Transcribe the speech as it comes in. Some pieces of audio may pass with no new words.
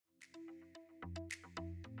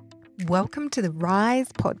Welcome to the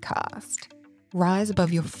Rise podcast. Rise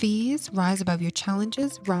above your fears, rise above your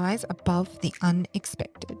challenges, rise above the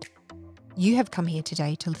unexpected. You have come here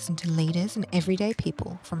today to listen to leaders and everyday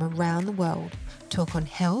people from around the world talk on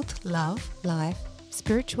health, love, life,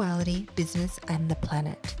 spirituality, business, and the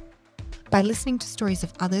planet. By listening to stories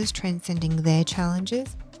of others transcending their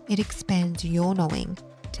challenges, it expands your knowing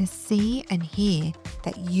to see and hear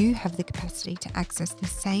that you have the capacity to access the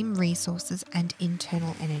same resources and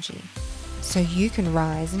internal energy, so you can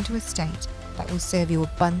rise into a state that will serve you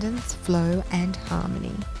abundance, flow, and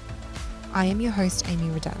harmony. I am your host, Amy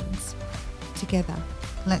Reduns. Together,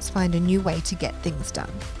 let's find a new way to get things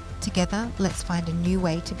done. Together, let's find a new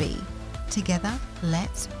way to be. Together,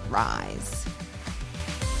 let's rise.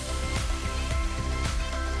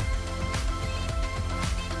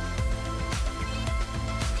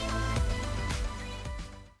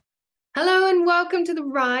 Hello and welcome to the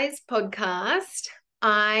Rise podcast.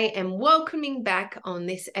 I am welcoming back on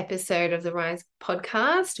this episode of the Rise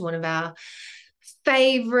podcast one of our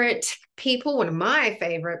favorite people, one of my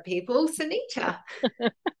favorite people, Sunita.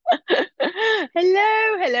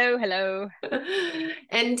 Hello.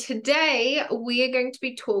 And today we are going to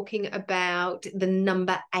be talking about the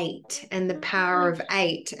number 8 and the power of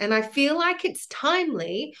 8. And I feel like it's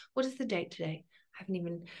timely. What is the date today?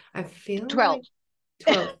 I feel 12. like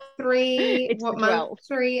 12. 3, It's what 12. month?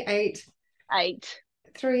 3, 8. 8.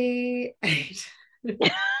 3, 8.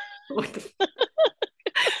 What the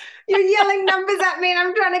You're yelling numbers at me and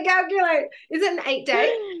I'm trying to calculate. Is it an 8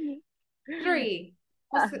 day? 3.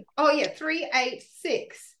 Oh yeah, 3, 8,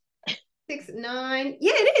 6. 6, 9.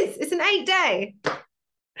 Yeah, it is. It's an 8 day.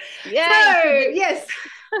 Yeah. So, yes.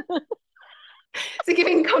 So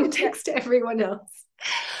giving context to everyone else.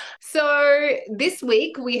 So this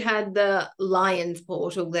week we had the Lions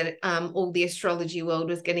portal that all the astrology world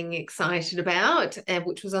was getting excited about,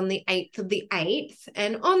 which was on the 8th of the 8th.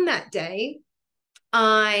 And on that day,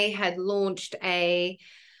 I had launched a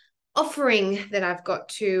offering that I've got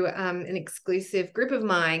to an exclusive group of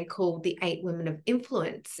mine called the 8 Women of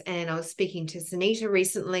Influence. And I was speaking to Sunita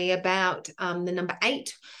recently about the number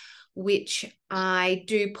 8, which I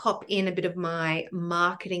do pop in a bit of my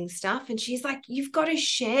marketing stuff. And she's like, you've got to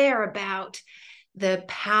share about the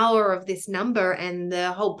power of this number and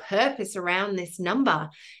the whole purpose around this number.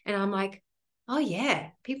 And I'm like, oh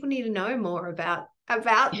yeah, people need to know more about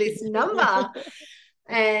this number.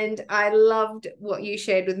 And I loved what you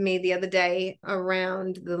shared with me the other day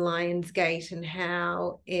around the Lion's Gate and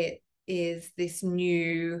how it is this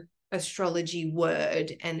new astrology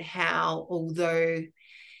word, and how, although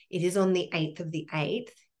it is on the 8th of the 8th,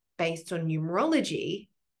 based on numerology,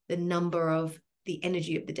 the number of the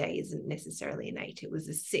energy of the day isn't necessarily an 8. It was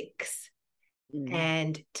a 6.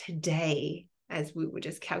 And today, as we were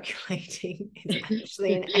just calculating, it's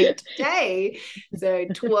actually an 8 day. So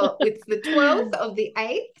 12, it's the 12th of the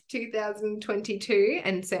 8th, 2022.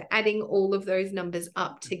 And so adding all of those numbers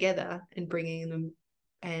up together and bringing them,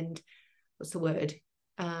 and what's the word?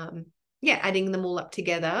 Adding them all up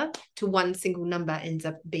together to one single number ends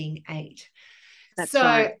up being 8. That's so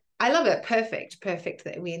right. I love it. Perfect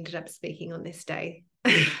that we ended up speaking on this day.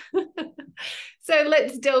 So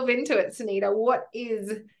let's delve into it, Sunita. What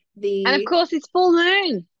is the... And of course, it's full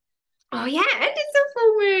moon. Oh yeah, and it's a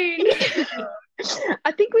full moon.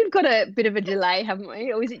 I think we've got a bit of a delay, haven't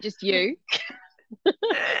we? Or is it just you?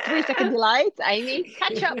 3-second delay. It's Amy.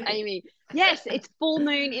 Catch up, Amy. Yes, it's full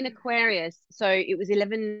moon in Aquarius. So it was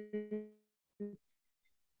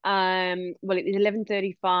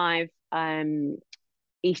 11:35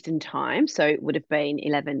 Eastern time. So it would have been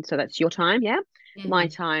 11. So that's your time, yeah? Mm-hmm. My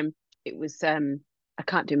time, it was I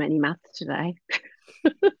can't do many maths today.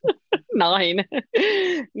 9.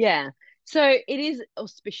 Yeah. So it is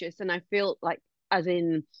auspicious, and I feel like, as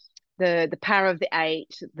in the power of the 8,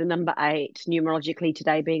 the number 8, numerologically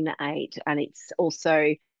today being the 8, and it's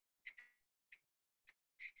also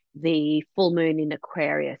the full moon in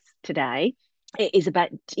Aquarius today. It is about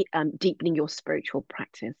deepening your spiritual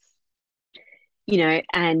practice,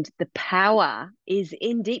 and the power is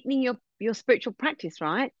in deepening your spiritual practice,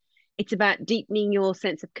 right? It's about deepening your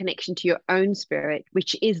sense of connection to your own spirit,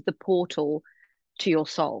 which is the portal to your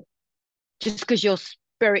soul. Just because you're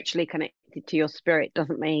spiritually connected to your spirit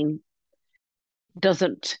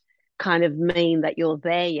doesn't kind of mean that you're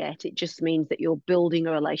there yet. It just means that you're building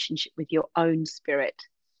a relationship with your own spirit.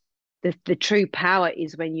 The true power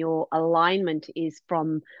is when your alignment is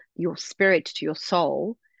from your spirit to your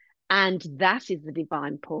soul, and that is the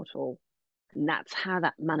divine portal. And that's how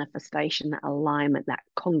that manifestation, that alignment, that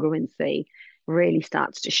congruency really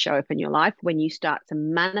starts to show up in your life when you start to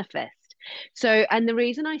manifest. So, and the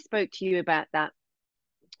reason I spoke to you about that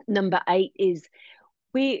Number 8 is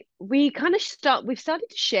we've started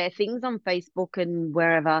to share things on Facebook and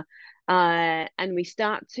wherever, and we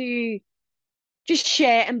start to just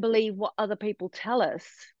share and believe what other people tell us.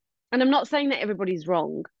 And I'm not saying that everybody's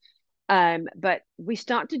wrong, but we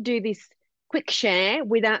start to do this quick share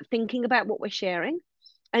without thinking about what we're sharing.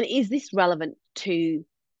 And is this relevant to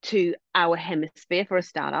our hemisphere for a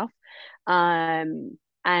start off?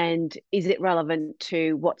 And is it relevant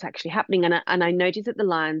to what's actually happening? And I noticed that the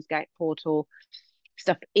Lionsgate portal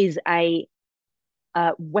stuff is a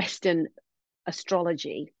Western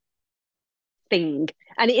astrology thing,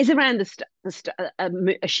 and it is around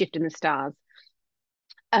a shift in the stars.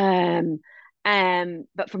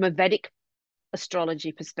 But from a Vedic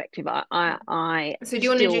astrology perspective, I So do you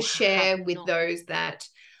want to still just have share with not. those that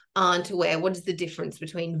aren't aware, what is the difference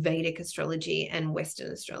between Vedic astrology and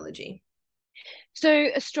Western astrology? So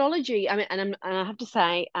astrology, I mean, and I have to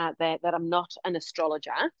say out there that I'm not an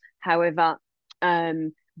astrologer. However,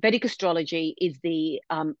 Vedic astrology is the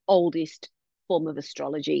oldest form of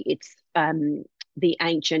astrology. It's the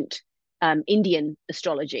ancient Indian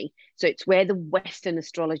astrology. So it's where the Western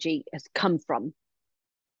astrology has come from.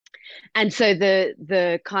 And so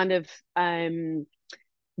the kind of the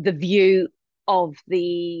view of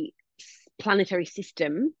the planetary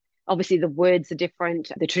system, obviously the words are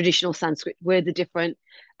different, the traditional Sanskrit words are different,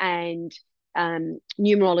 and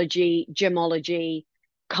numerology, gemology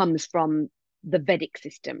comes from the Vedic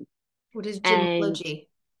system, What is and gemology?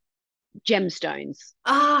 gemstones.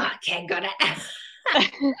 Ah, okay, got it.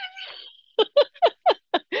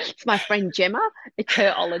 It's my friend Gemma, it's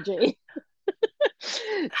her ology.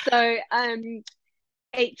 So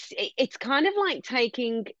it's kind of like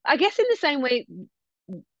taking, I guess, in the same way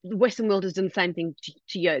the Western world has done the same thing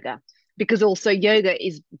to yoga, because also yoga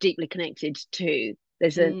is deeply connected to,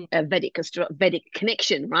 there's Mm. a Vedic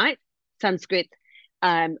connection, right? Sanskrit,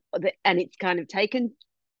 and it's kind of taken,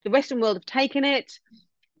 the Western world have taken it,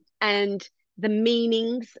 and the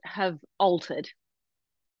meanings have altered.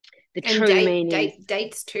 The And true meanings.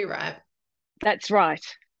 dates too, right? That's right.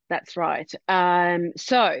 That's right.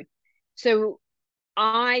 So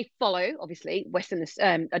I follow, obviously, Western.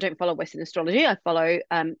 I don't follow Western astrology. I follow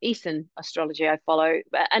Eastern astrology. I follow,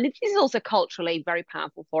 and it is also culturally very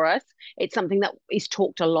powerful for us. It's something that is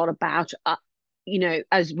talked a lot about,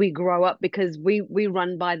 as we grow up, because we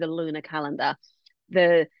run by the lunar calendar.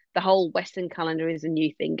 The whole Western calendar is a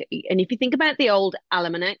new thing. And if you think about the old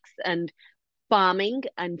almanacs and farming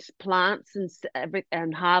and plants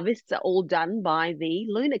and harvests are all done by the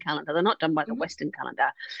lunar calendar. They're not done by the Mhm. Western calendar.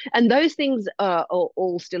 And those things are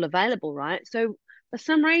all still available, right? So for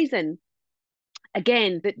some reason,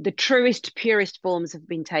 again, the truest, purest forms have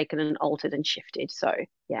been taken and altered and shifted. So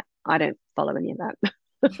yeah, I don't follow any of that.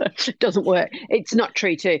 It doesn't work. It's not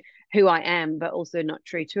true to who I am, but also not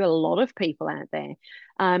true to a lot of people out there.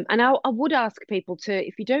 And I would ask people to,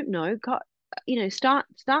 if you don't know, start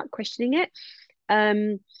questioning it.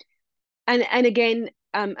 um, and again,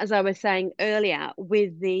 as I was saying earlier,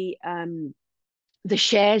 with the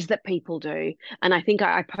shares that people do, and I think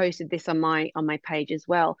I posted this on my page as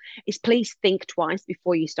well, is please think twice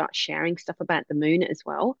before you start sharing stuff about the moon as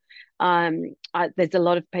well. There's a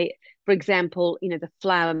lot of people, for example, the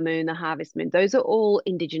flower moon, the harvest moon, those are all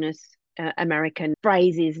indigenous American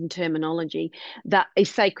phrases and terminology that is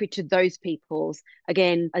sacred to those peoples.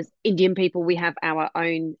 Again, as Indian people, we have our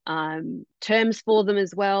own terms for them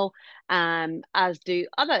as well, as do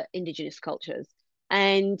other indigenous cultures.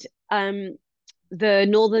 And the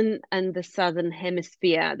northern and the southern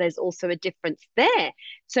hemisphere, there's also a difference there.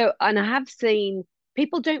 So, and I have seen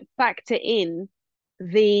people don't factor in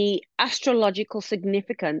the astrological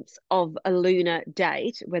significance of a lunar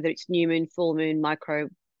date, whether it's new moon, full moon, micro,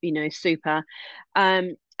 super,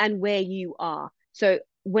 and where you are. So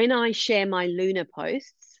when I share my lunar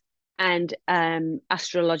posts and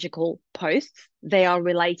astrological posts, they are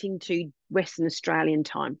relating to Western Australian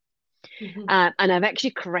time. Mhm. And I've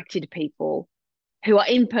actually corrected people who are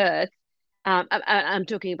in Perth. I'm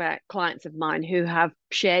talking about clients of mine who have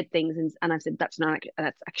shared things, and I've said that's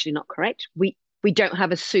actually not correct. We don't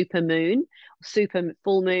have a super moon, super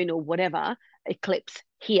full moon, or whatever eclipse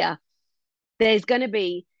here. There's going to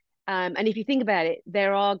be, and if you think about it,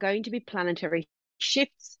 there are going to be planetary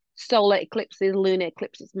shifts, solar eclipses, lunar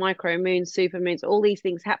eclipses, micro moons, super moons, all these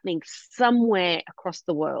things happening somewhere across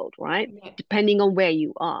the world, right? Yeah. Depending on where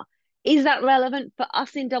you are. Is that relevant for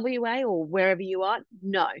us in WA or wherever you are?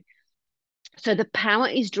 No. So the power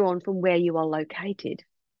is drawn from where you are located.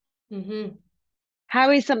 Mm-hmm.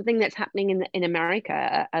 How is something that's happening in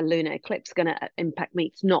America, a lunar eclipse, going to impact me?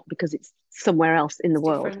 It's not, because it's somewhere else in the It's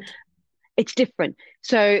world. different. It's different.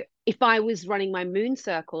 So if I was running my moon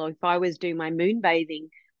circle, or if I was doing my moon bathing,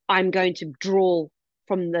 I'm going to draw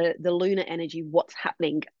from the lunar energy what's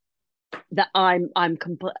happening, that I'm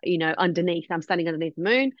underneath. I'm standing underneath the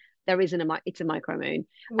moon. There isn't it's a micro moon.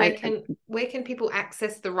 Where can people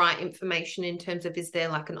access the right information in terms of, is there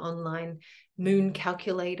like an online moon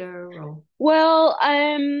calculator or? Well,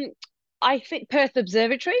 I think Perth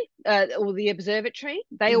Observatory, or the observatory,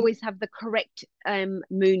 they Mhm. always have the correct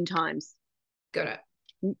moon times. Got it.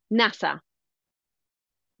 NASA,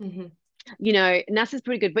 Mm-hmm. NASA's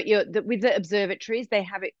pretty good, but with the observatories, they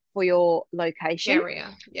have it for your location.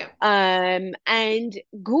 Area. Yeah. And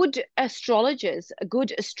good astrologers,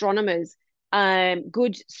 good astronomers,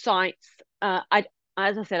 good sites. As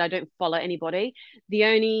I said, I don't follow anybody. The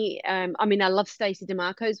only, I mean, I love Stacey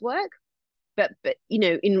DeMarco's work, but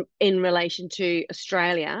in relation to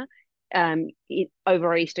Australia,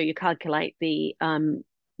 over Easter you calculate the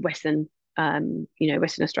Western,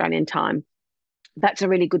 Western Australian time. That's a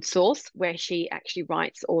really good source where she actually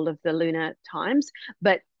writes all of the lunar times.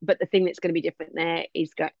 But the thing that's going to be different there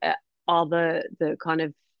is are the kind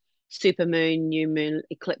of super moon, new moon,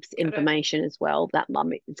 eclipse Got it. information as well. That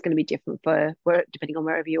it's going to be different for where, depending on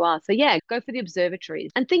wherever you are. So yeah, go for the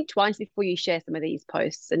observatories and think twice before you share some of these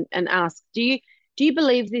posts, and ask, do you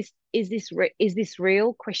believe this? Is this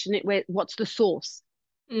real? Question it. What's the source?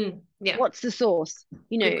 Yeah. What's the source?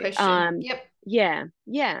 Good question. Yep. Yeah.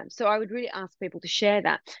 So I would really ask people to share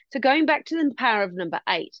that. So going back to the power of number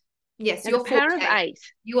 8. Yes, Now the your power of forte. 8,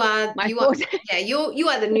 You are, forte. yeah, you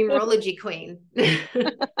are the numerology queen.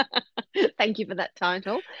 Thank you for that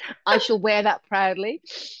title. I shall wear that proudly.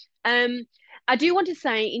 Um, I do want to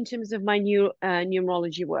say, in terms of my new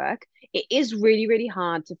numerology work, it is really, really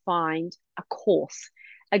hard to find a course.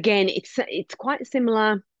 Again, it's quite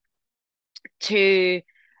similar to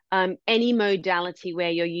any modality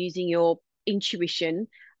where you're using your intuition.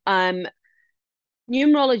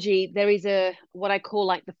 Numerology, there is a what I call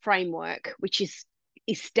like the framework, which is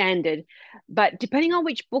standard, but depending on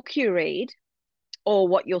which book you read or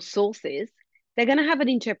what your source is, they're going to have an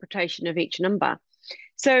interpretation of each number.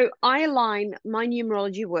 So I align my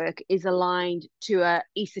numerology work is aligned to a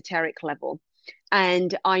esoteric level,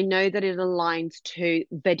 and I know that it aligns to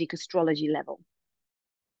Vedic astrology level.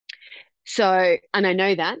 So, and I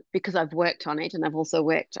know that because I've worked on it, and I've also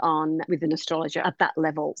worked on with an astrologer at that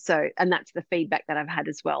level. So, and that's the feedback that I've had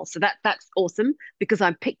as well. So that's awesome, because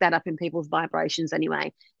I pick that up in people's vibrations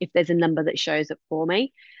anyway, if there's a number that shows up for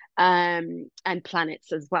me, and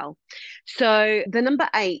planets as well. So the number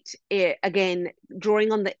 8, again,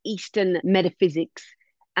 drawing on the Eastern metaphysics,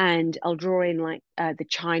 and I'll draw in like the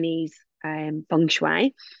Chinese feng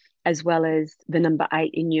shui, as well as the number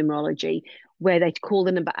 8 in numerology, where they call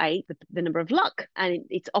the number 8 the number of luck. And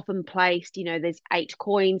it's often placed, there's 8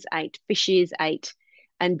 coins, 8 fishes, 8,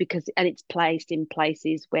 and it's placed in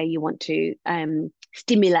places where you want to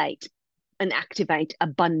stimulate and activate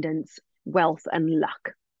abundance, wealth, and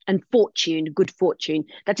luck, and fortune, good fortune.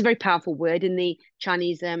 That's a very powerful word in the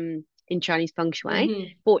Chinese in Chinese feng shui. Mm-hmm.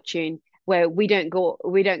 Fortune, where we don't go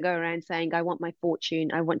around saying, I want my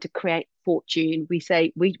fortune, I want to create fortune. We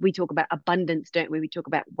talk about abundance, don't we? We talk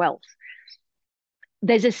about wealth.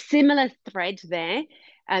 There's a similar thread there,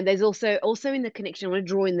 and there's also in the connection. I want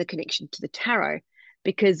to draw in the connection to the tarot,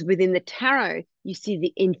 because within the tarot you see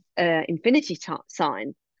the infinity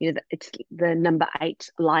sign. It's the number 8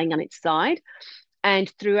 lying on its side, and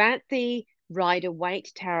throughout the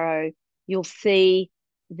Rider-Waite tarot, you'll see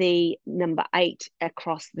the number 8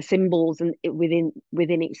 across the symbols and within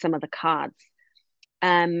some of the cards.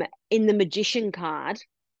 In the Magician card,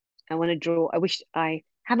 I want to draw. I wish I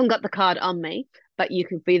haven't got the card on me, but you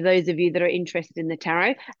can, for those of you that are interested in the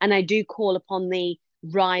tarot, and I do call upon the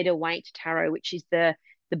Rider-Waite tarot, which is the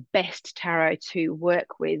best tarot to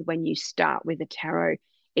work with when you start with a tarot.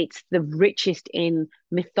 It's the richest in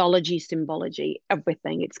mythology, symbology,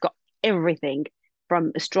 everything. It's got everything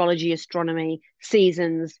from astrology, astronomy,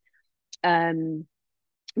 seasons, numerology,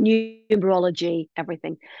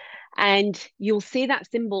 everything. And you'll see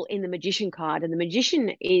that symbol in the Magician card. And the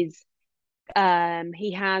Magician is,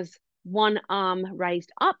 he has one arm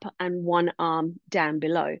raised up and one arm down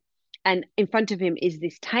below. And in front of him is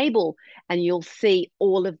this table, and you'll see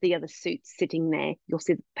all of the other suits sitting there. You'll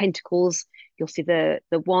see the pentacles, you'll see the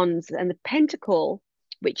wands, and the pentacle,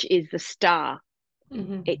 which is the star.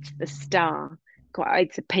 Mm-hmm. It's the star.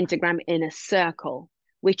 It's a pentagram in a circle,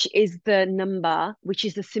 which is the number, which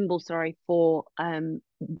is the symbol, sorry, for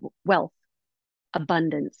wealth,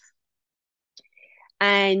 abundance.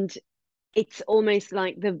 And it's almost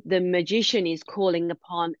like the magician is calling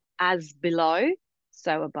upon as below,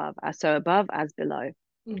 so above, as below.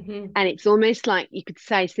 Mm-hmm. And it's almost like you could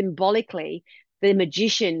say symbolically, the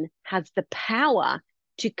magician has the power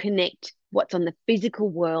to connect what's on the physical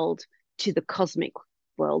world to the cosmic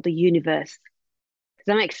world, the universe. Does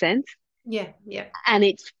that make sense? Yeah, yeah. And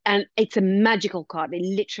it's a magical card. It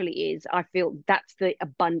literally is. I feel that's the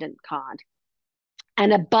abundant card.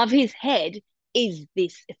 And above his head is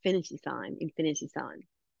this infinity sign.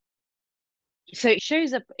 So it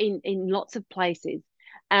shows up in lots of places.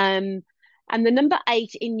 Um, and the number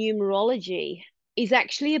 8 in numerology is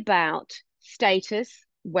actually about status,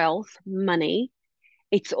 wealth, money.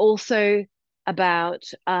 It's also about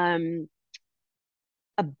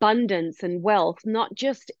abundance and wealth, not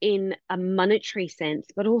just in a monetary sense,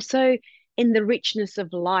 but also in the richness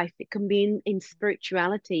of life. It can be in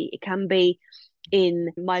spirituality, it can be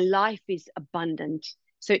in my life is abundant.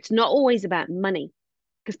 So it's not always about money,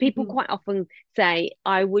 because people Mm-hmm. quite often say,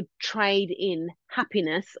 I would trade in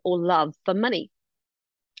happiness or love for money,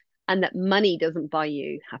 and that money doesn't buy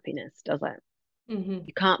you happiness, does it? Mm-hmm.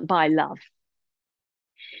 You can't buy love.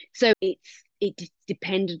 So it's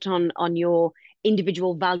dependent on your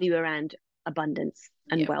individual value around abundance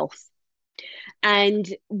and Yeah. wealth. And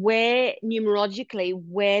where numerologically,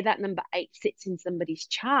 where that number 8 sits in somebody's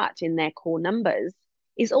chart in their core numbers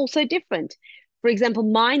is also different. For example,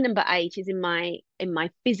 my number 8 is in my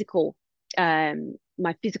physical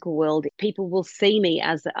world. People will see me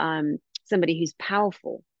as somebody who's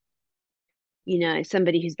powerful,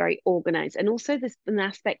 somebody who's very organized. And also there's an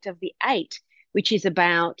aspect of the 8, which is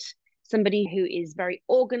about somebody who is very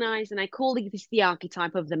organized. And I call this the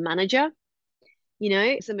archetype of the manager.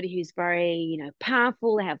 Somebody who's very,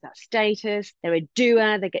 powerful, they have that status, they're a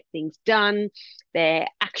doer, they get things done, they're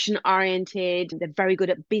action oriented, they're very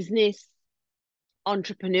good at business,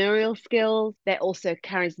 entrepreneurial skills. They're also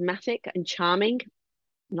charismatic and charming.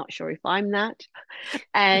 Not sure if I'm that.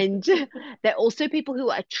 And they're also people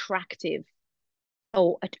who are attractive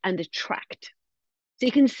and attract. So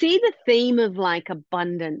you can see the theme of like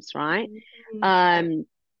abundance, right? Mm-hmm. Yeah.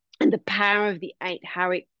 And the power of the 8,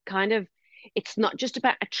 how it kind of, it's not just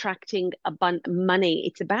about attracting money,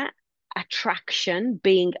 it's about attraction,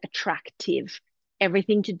 being attractive,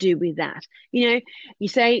 everything to do with that. You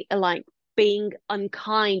say like being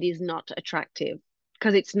unkind is not attractive,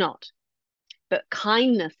 because it's not, but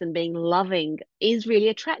kindness and being loving is really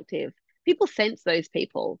attractive. People sense those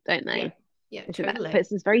people, don't Yeah. they? Yeah, They say that totally.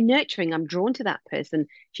 person's very nurturing, I'm drawn to that person.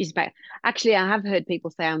 She's about, actually, I have heard people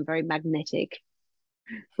say I'm very magnetic,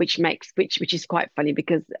 which is quite funny,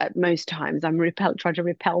 because at most times trying to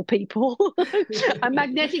repel people. I'm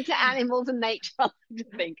magnetic to animals and nature, I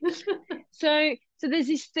think. So there's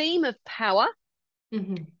this theme of power.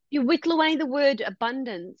 Mm-hmm. You whittle away the word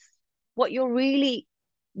abundance, what you're really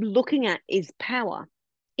looking at is power,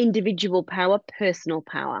 individual power, personal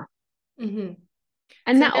power. Mm-hmm.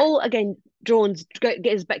 And So that now, all again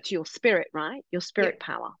gets back to your spirit, right? Your yeah. spirit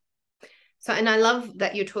power. So, and I love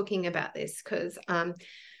that you're talking about this because,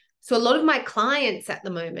 so a lot of my clients at the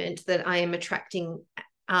moment that I am attracting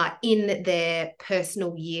are in their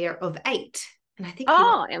personal year of 8, and I think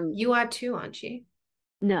Oh, you are too, aren't you?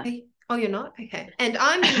 no. Oh, you're not? Okay. And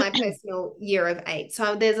I'm in my personal year of 8.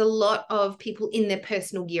 So there's a lot of people in their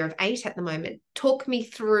personal year of 8 at the moment. Talk me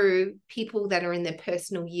through people that are in their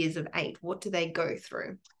personal years of 8. What do they go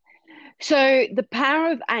through? So the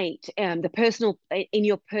power of 8, the personal in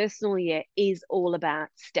your personal year is all about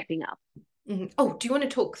stepping up. Mhm. Oh, do you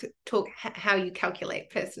want to talk how you calculate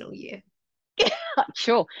personal year?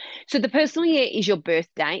 Sure. So the personal year is your birth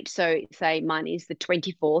date. So say mine is the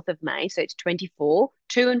 24th of May. So it's 24,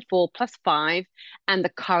 2 and 4 plus 5, and the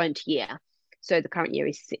current year. So the current year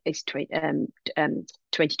is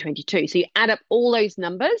 2022. So you add up all those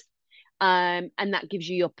numbers, and that gives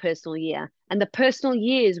you your personal year. And the personal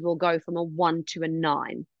years will go from a 1 to a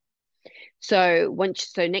 9. So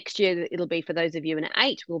next year it'll be, for those of you in an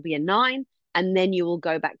 8, will be a 9, and then you will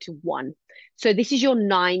go back to 1. So this is your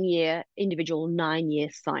individual 9-year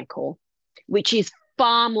cycle, which is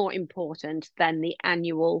far more important than the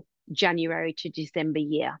annual January to December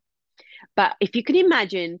year. But if you can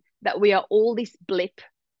imagine that we are all this blip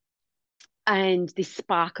and this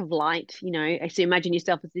spark of light, so imagine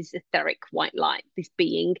yourself as this etheric white light, this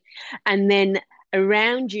being, and then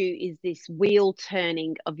around you is this wheel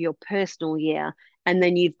turning of your personal year, and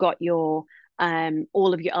then you've got your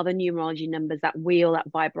all of your other numerology numbers, that wheel,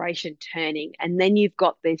 that vibration turning, and then you've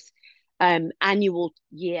got this annual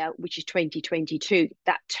year, which is 2022,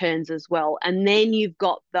 that turns as well, and then you've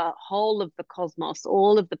got the whole of the cosmos,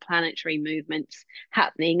 all of the planetary movements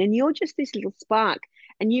happening, and you're just this little spark.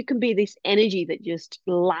 And you can be this energy that just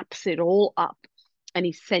laps it all up and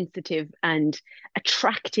is sensitive and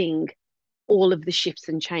attracting all of the shifts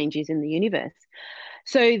and changes in the universe.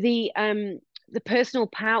 So the personal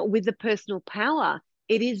power, with the personal power,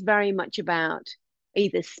 it is very much about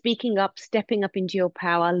either speaking up, stepping up into your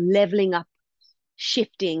power, leveling up,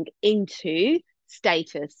 shifting into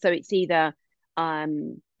status. So it's either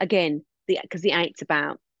again, because the eight's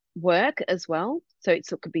about work as well. So it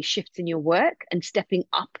could be shifts in your work and stepping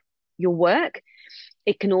up your work.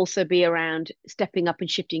 It can also be around stepping up and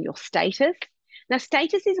shifting your status. Now,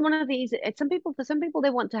 status is one of these. For some people, they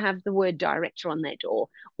want to have the word director on their door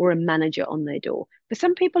or a manager on their door. For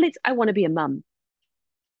some people, it's I want to be a mum.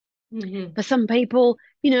 Mm-hmm. For some people,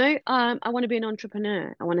 I want to be an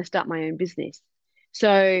entrepreneur. I want to start my own business.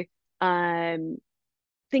 So,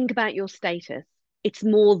 think about your status. It's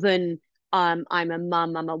more than I'm a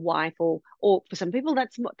mum, I'm a wife, or for some people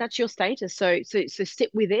that's your status. So sit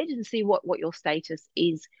with it and see what your status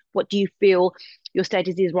is. What do you feel your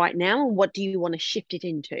status is right now, and what do you want to shift it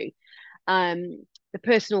into? The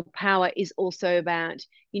personal power is also about,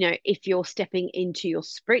 if you're stepping into your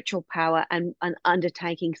spiritual power and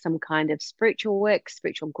undertaking some kind of spiritual work,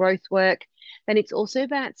 spiritual growth work, then it's also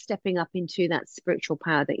about stepping up into that spiritual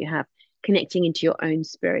power that you have, connecting into your own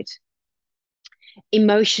spirit.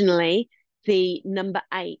 Emotionally, the number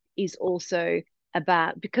 8 is also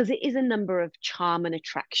about, because it is a number of charm and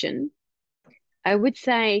attraction, I would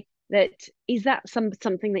say that is that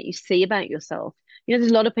something that you see about yourself? There's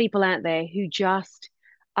a lot of people out there who just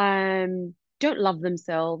don't love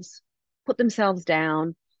themselves, put themselves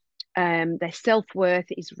down. Their self-worth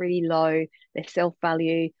is really low, their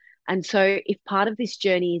self-value. And so if part of this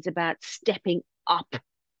journey is about stepping up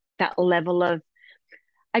that level of,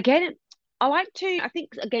 again, I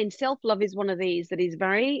think, again, self-love is one of these that is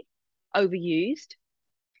very overused.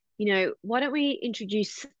 Why don't we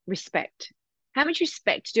introduce respect? How much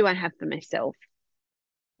respect do I have for myself?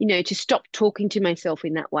 To stop talking to myself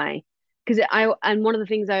in that way. And one of the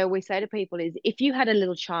things I always say to people is, if you had a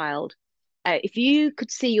little child, if you could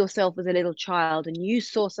see yourself as a little child and you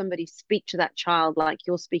saw somebody speak to that child like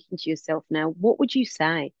you're speaking to yourself now, what would you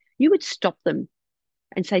say? You would stop them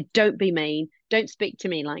and say, don't be mean. Don't speak to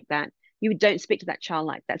me like that. You don't speak to that child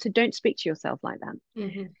like that. So don't speak to yourself like that.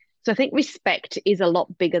 Mm-hmm. So I think respect is a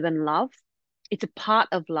lot bigger than love. It's a part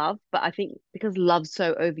of love, but I think because love's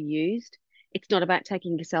so overused, it's not about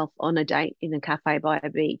taking yourself on a date in a cafe by a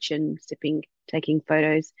beach and taking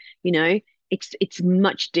photos. It's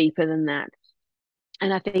much deeper than that.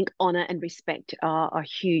 And I think honor and respect are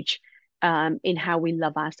huge in how we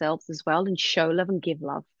love ourselves as well, and show love and give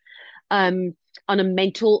love. On a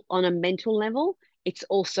mental level, it's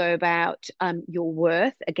also about your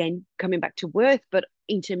worth. Again, coming back to worth, but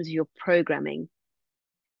in terms of your programming.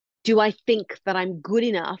 Do I think that I'm good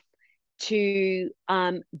enough to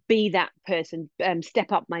be that person,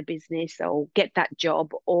 step up my business or get that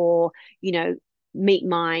job, or meet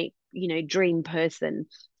my dream person?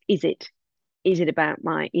 Is it about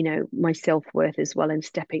my self-worth as well, and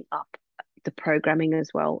stepping up the programming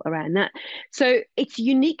as well around that? So it's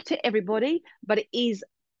unique to everybody, but it is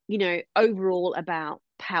overall about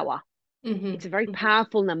power. Mm-hmm. It's a very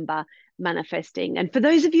powerful number manifesting. And for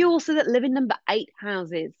those of you also that live in number 8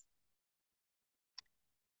 houses,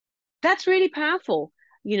 that's really powerful.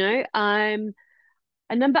 A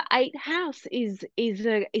number 8 house is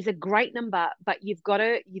a great number, but you've got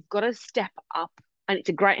to step up. And it's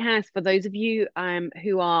a great house for those of you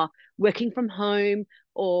who are working from home,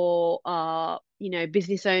 or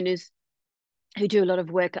business owners who do a lot of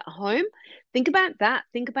work at home. Think about that.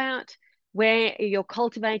 Think about where you're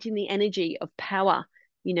cultivating the energy of power.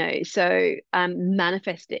 So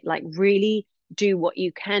manifest it. Like, really do what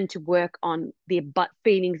you can to work on the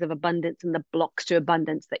feelings of abundance and the blocks to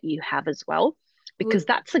abundance that you have as well, because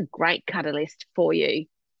that's a great catalyst for you.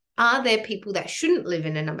 Are there people that shouldn't live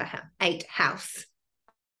in a number 8 house?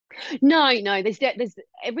 No, there's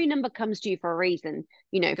every number comes to you for a reason.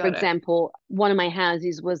 For example, one of my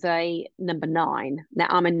houses was a number 9. Now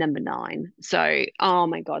I'm a number 9. So, oh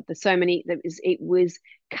my God, there's so many. It was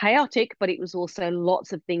chaotic, but it was also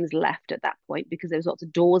lots of things left at that point, because there was lots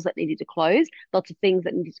of doors that needed to close, lots of things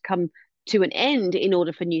that needed to come to an end in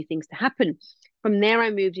order for new things to happen. From there, I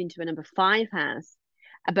moved into a number 5 house,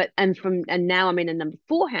 and now I'm in a number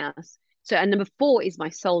 4 house. So a number 4 is my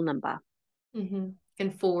soul number. Mm-hmm.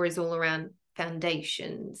 And 4 is all around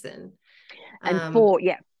foundations and 4,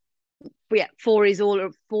 yeah. 4 is all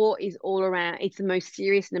around. It's the most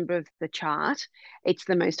serious number of the chart. It's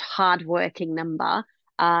the most hardworking number.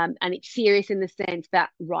 And it's serious in the sense that,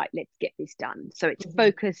 right, let's get this done. So it's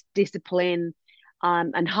focused, discipline,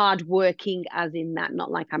 and hardworking, as in that, not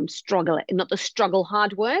like I'm struggling, not the struggle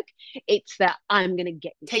hard work. It's that I'm going to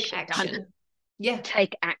get this take action done. Yeah.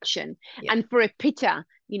 take action. Yeah. And for a pitta,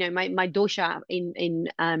 my dosha in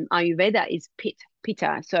Ayurveda is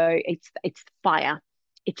pitta, so it's fire.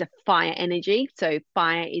 It's a fire energy. So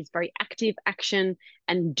fire is very active action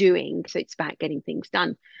and doing. So it's about getting things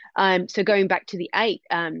done. So going back to the eight,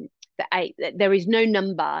 there is no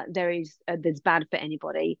number there's bad for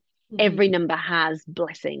anybody. Every number has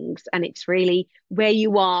blessings, and it's really where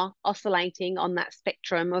you are oscillating on that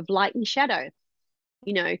spectrum of light and shadow.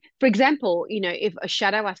 For example, if a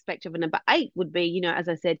shadow aspect of a number eight would be, as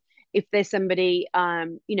I said, if there's somebody,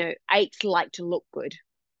 eights like to look good,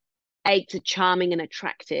 eights are charming and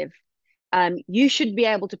attractive. You should be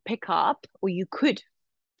able to pick up, or you could,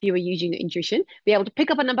 if you were using your intuition, be able to pick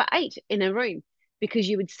up a number eight in a room, because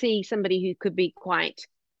you would see somebody who could be quite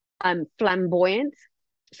flamboyant,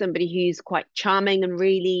 somebody who's quite charming and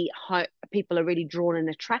really people are really drawn and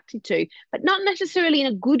attracted to, but not necessarily in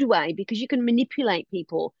a good way, because you can manipulate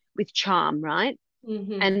people with charm, right?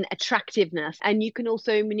 And attractiveness. And you can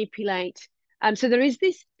also manipulate. So there is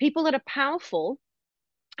this people that are powerful,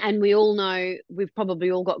 and we all know, we've probably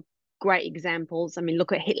all got great examples. I mean,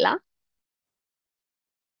 look at Hitler.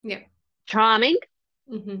 Yeah. Charming,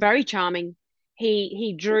 very charming.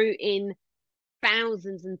 He drew in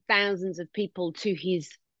thousands and thousands of people to his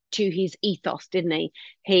ethos, didn't he?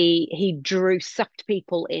 He sucked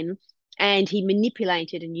people in, and he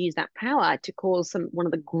manipulated and used that power to cause one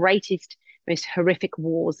of the greatest, most horrific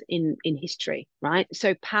wars in history, right?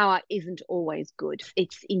 So power isn't always good.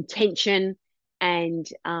 It's intention, and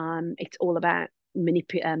it's all about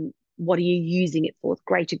what are you using it for?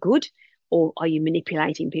 Greater good, or are you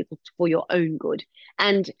manipulating people for your own good?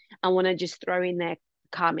 And I want to just throw in there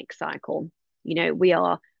karmic cycle. We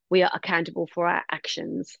are accountable for our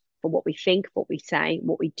actions, for what we think, what we say,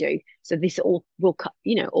 what we do. So this all will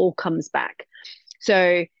all comes back.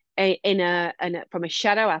 So from a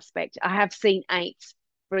shadow aspect, I have seen eights,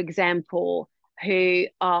 for example, who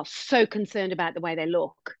are so concerned about the way they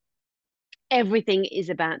look. Everything is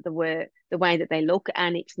about the way that they look,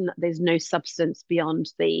 and there's no substance beyond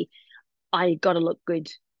I got to look good.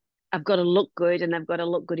 I've got to look good, and I've got to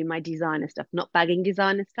look good in my designer stuff, not bagging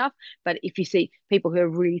designer stuff. But if you see people who are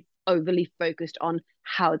really overly focused on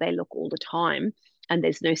how they look all the time, and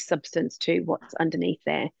there's no substance to what's underneath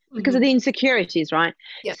there because of the insecurities, right?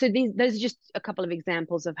 Yeah. So those are just a couple of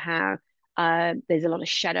examples of how there's a lot of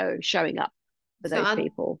shadow showing up for those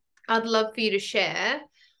people. I'd love for you to share,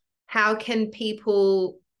 how can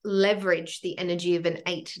people leverage the energy of an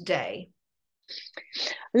 8-day?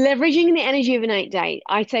 Leveraging the energy of an 8-day,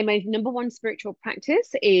 I'd say my number one spiritual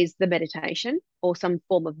practice is the meditation, or some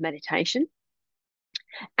form of meditation,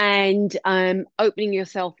 and opening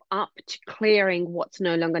yourself up to clearing what's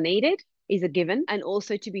no longer needed is a given, and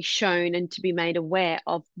also to be shown and to be made aware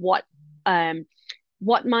of what abundance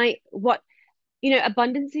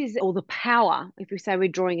is, or the power. If we say we're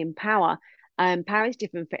drawing in power, power is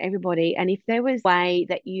different for everybody. And if there was a way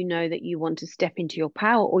that that you want to step into your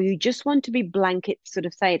power, or you just want to be blanket, sort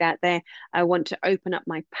of say it out there, I want to open up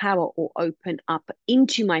my power, or open up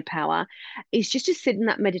into my power, is just to sit in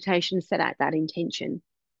that meditation, set out that intention.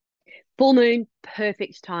 Full moon,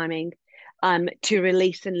 perfect timing to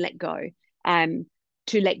release and let go.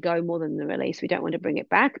 To let go more than the release. We don't want to bring it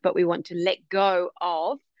back, but we want to let go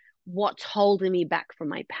of what's holding me back from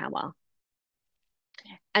my power.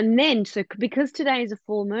 And then, so because today is a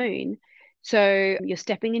full moon, so you're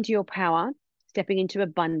stepping into your power, stepping into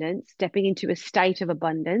abundance, stepping into a state of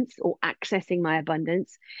abundance, or accessing my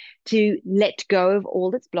abundance, to let go of all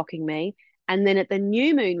that's blocking me. And then at the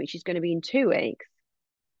new moon, which is going to be in 2 weeks,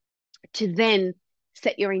 to then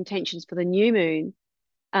set your intentions for the new moon,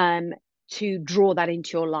 to draw that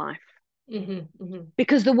into your life.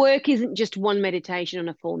 Because the work isn't just one meditation on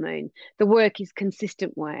a full moon. The work is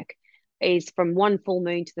consistent work, is from one full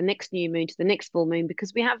moon to the next new moon to the next full moon,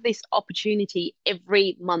 because we have this opportunity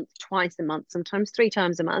every month, twice a month, sometimes 3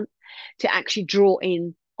 times a month, to actually draw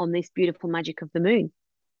in on this beautiful magic of the moon,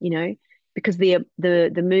 because the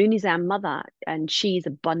moon is our mother, and she is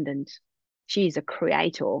abundant. She is a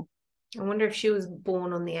creator. I wonder if she was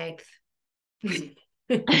born on the 8th.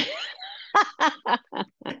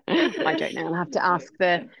 I don't know. I'll have to ask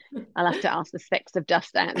the specks of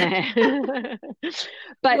dust out there.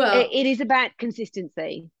 But it is about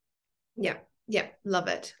consistency. Yeah. Love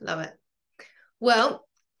it. Well,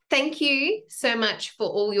 thank you so much for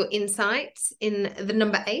all your insights in the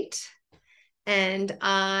number 8. And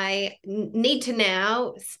I need to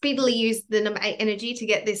now speedily use the number 8 energy to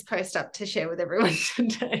get this post up to share with everyone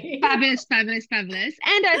today. Fabulous. And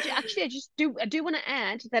I do want to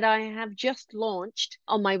add that I have just launched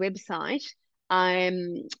on my website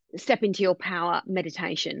Step Into Your Power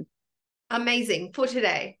meditation. Amazing for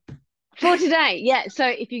today. For today, yeah. So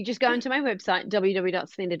if you just go into my website,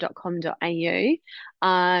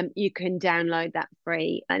 www.sunita.com.au, you can download that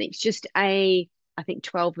free. And it's just I think,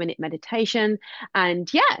 12-minute meditation. And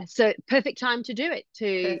yeah, so perfect time to do it,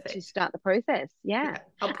 to Perfect. start the process. Yeah. Yeah,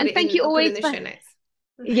 I'll put And it thank in. you I'll put it in always the for, show notes.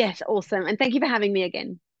 yes, awesome. And thank you for having me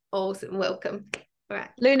again. Awesome. Welcome. All right.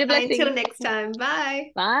 Luna, Bye until blessings. next time.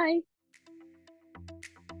 Bye. Bye.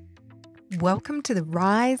 Welcome to the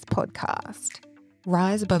Rise podcast.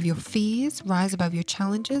 Rise above your fears, rise above your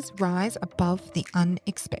challenges, rise above the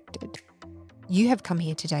unexpected. You have come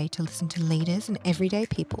here today to listen to leaders and everyday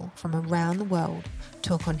people from around the world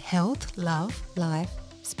talk on health, love, life,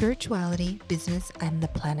 spirituality, business, and the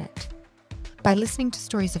planet. By listening to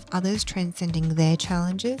stories of others transcending their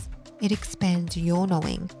challenges, it expands your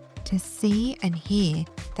knowing to see and hear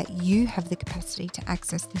that you have the capacity to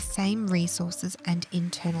access the same resources and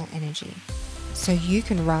internal energy, so you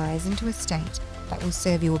can rise into a state that will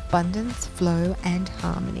serve you abundance, flow, and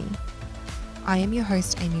harmony. I am your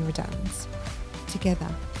host, Amy Reduns. Together,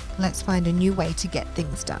 let's find a new way to get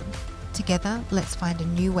things done. Together, let's find a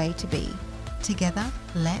new way to be. Together,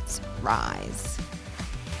 let's rise.